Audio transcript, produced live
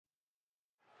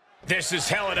This is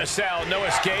Hell in a Cell. No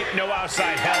escape, no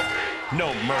outside help,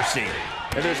 no mercy.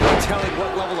 And there's no telling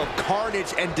what level of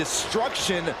carnage and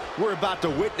destruction we're about to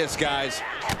witness, guys.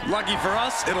 Lucky for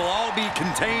us, it'll all be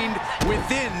contained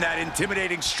within that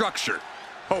intimidating structure.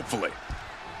 Hopefully.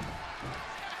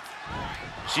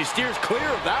 She steers clear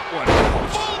of that one.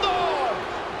 Bulldog!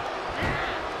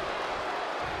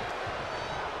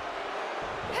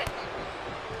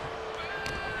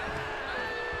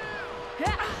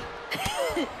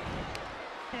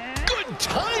 Good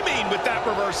timing with that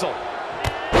reversal.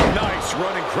 Nice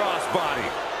running crossbody.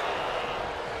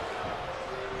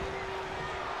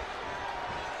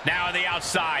 Now on the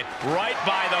outside, right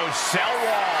by those cell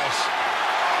walls.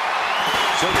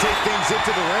 She'll take things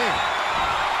into the ring.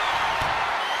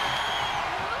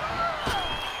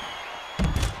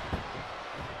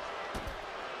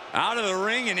 Out of the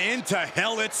ring and into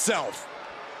hell itself.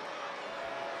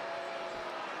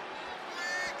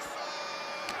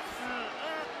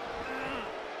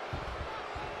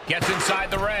 Gets inside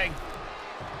the ring.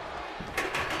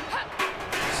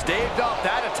 Staved off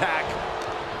that attack.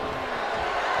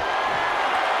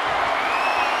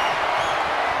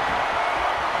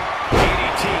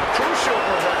 DDT, crucial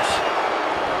reverse.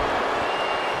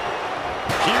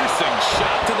 Piercing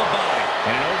shot to the body.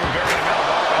 And an overbearing amount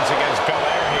of offense against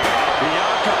BELAIR here.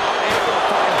 BIANCA unable to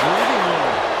find breathing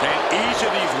room. And each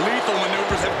of these lethal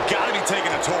maneuvers have got to be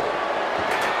taking a toll.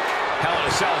 Hell in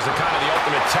a Cell is the kind of the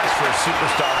ultimate test for a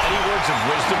superstar. Any words of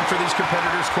wisdom for these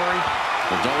competitors, Corey?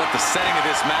 Well, don't let the setting of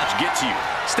this match get to you.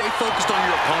 Stay focused on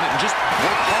your opponent and just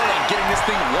work hard on getting this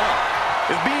thing won.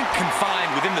 If being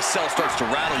confined within the cell starts to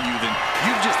rattle you, then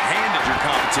you've just handed your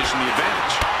competition the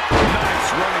advantage. Nice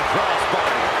running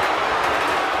crossbody.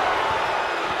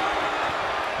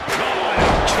 Oh, and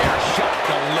a chair shot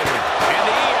delivered. And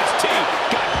the EST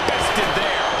got bested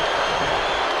there.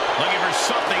 Looking for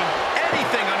something,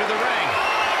 anything under the ring.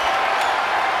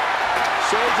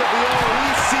 Shades of the old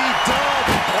EC dub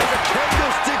as a kendo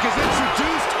stick is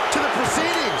introduced to the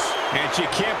proceedings. And she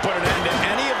can't put an end to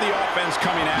any of the offense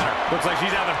coming at her. Looks like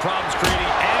she's having problems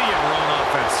creating any of her own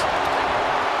offense.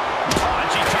 Oh, and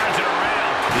she turns it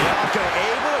around. BIANCA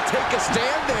able to take a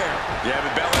stand there. Yeah,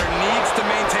 but BELAIR needs to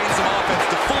maintain some offense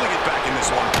to fully get back in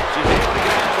this one. She's able to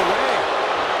get out of the way.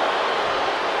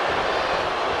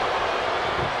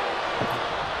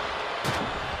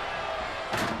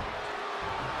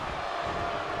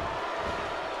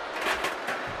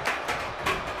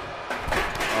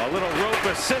 A little rope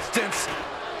assistance,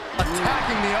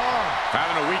 attacking the arm.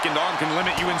 Having a weakened arm can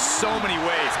limit you in so many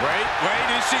ways. Wait,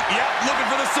 is she? Yep, looking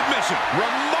for the submission.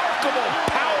 Remarkable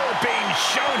power being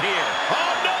shown here.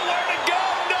 Oh, nowhere to go,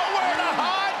 nowhere to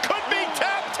hide. Could be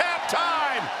tap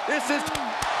time. This is...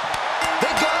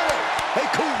 They got it! A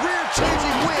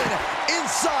career-changing win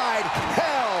inside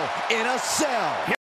Hell in a Cell.